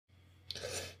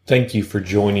Thank you for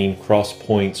joining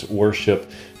CrossPointe's worship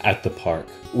at the park.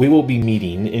 We will be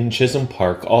meeting in Chisholm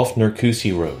Park off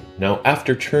Narcoossee Road. Now,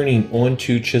 after turning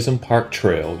onto Chisholm Park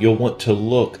Trail, you'll want to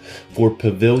look for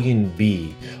Pavilion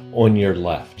B on your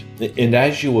left. And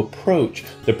as you approach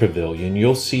the pavilion,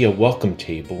 you'll see a welcome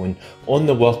table, and on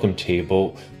the welcome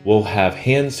table, we'll have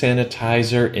hand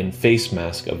sanitizer and face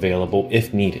mask available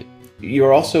if needed.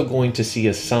 You're also going to see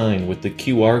a sign with the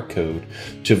QR code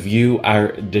to view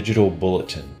our digital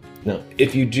bulletin. Now,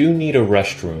 if you do need a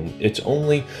restroom, it's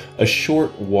only a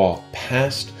short walk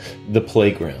past the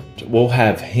playground. We'll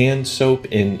have hand soap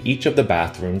in each of the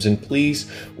bathrooms, and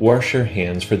please wash your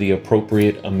hands for the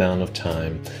appropriate amount of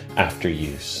time after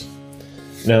use.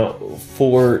 Now,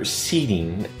 for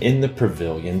seating in the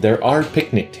pavilion, there are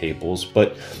picnic tables,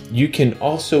 but you can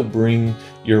also bring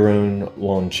your own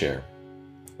lawn chair.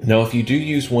 Now, if you do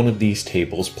use one of these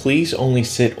tables, please only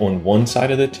sit on one side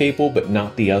of the table, but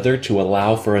not the other, to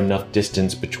allow for enough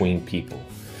distance between people.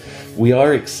 We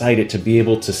are excited to be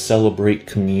able to celebrate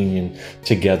communion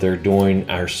together during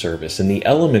our service, and the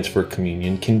elements for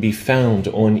communion can be found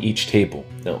on each table.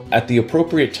 Now, at the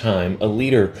appropriate time, a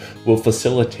leader will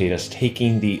facilitate us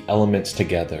taking the elements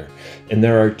together, and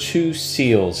there are 2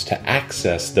 seals to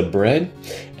access the bread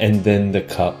and then the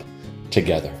cup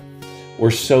together. We're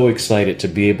so excited to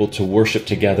be able to worship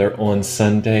together on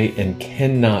Sunday and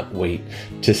cannot wait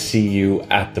to see you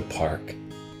at the park.